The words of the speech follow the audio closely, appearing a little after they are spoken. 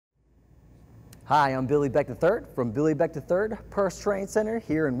Hi, I'm Billy Beck III from Billy Beck III Training Center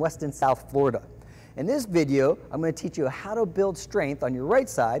here in Weston, South Florida. In this video, I'm going to teach you how to build strength on your right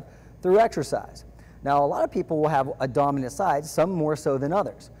side through exercise. Now, a lot of people will have a dominant side, some more so than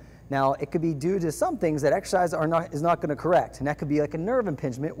others. Now, it could be due to some things that exercise is not going to correct, and that could be like a nerve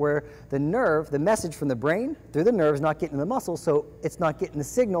impingement where the nerve, the message from the brain through the nerve is not getting to the muscle, so it's not getting the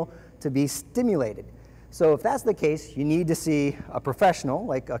signal to be stimulated. So if that's the case, you need to see a professional,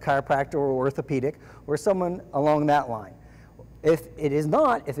 like a chiropractor or orthopedic, or someone along that line. If it is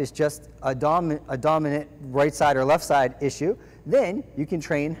not, if it's just a dominant right side or left side issue, then you can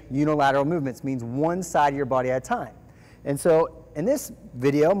train unilateral movements, means one side of your body at a time. And so in this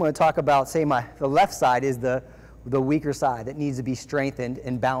video, I'm going to talk about, say the left side is the weaker side that needs to be strengthened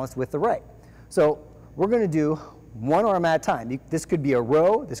and balanced with the right. So we're going to do one arm at a time. This could be a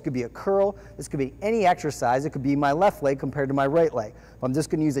row, this could be a curl, this could be any exercise. It could be my left leg compared to my right leg. I'm just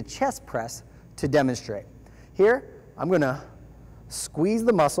going to use a chest press to demonstrate. Here, I'm going to squeeze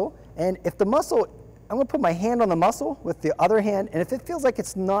the muscle, and if the muscle, I'm going to put my hand on the muscle with the other hand, and if it feels like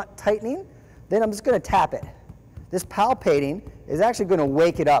it's not tightening, then I'm just going to tap it. This palpating is actually going to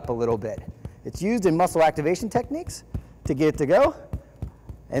wake it up a little bit. It's used in muscle activation techniques to get it to go,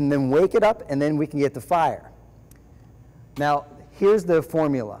 and then wake it up, and then we can get the fire. Now, here's the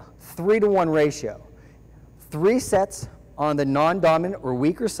formula, 3-to-1 ratio. 3 sets on the non-dominant or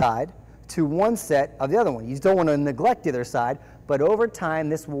weaker side to 1 set of the other one. You don't want to neglect the other side, but over time,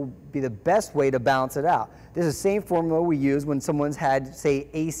 this will be the best way to balance it out. This is the same formula we use when someone's had, say,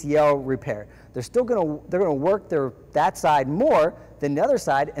 ACL repair. They're going to work that side more than the other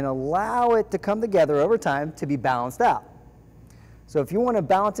side and allow it to come together over time to be balanced out. So if you want to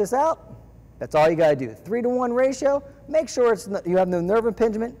balance this out, that's all you got to do. 3-to-1 ratio, make sure you have no nerve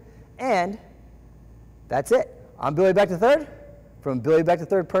impingement, and that's it. I'm Billy Beck III from Billy Beck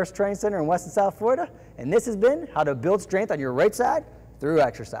III Personal Training Center in Weston, South Florida, and this has been how to build strength on your right side through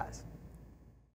exercise.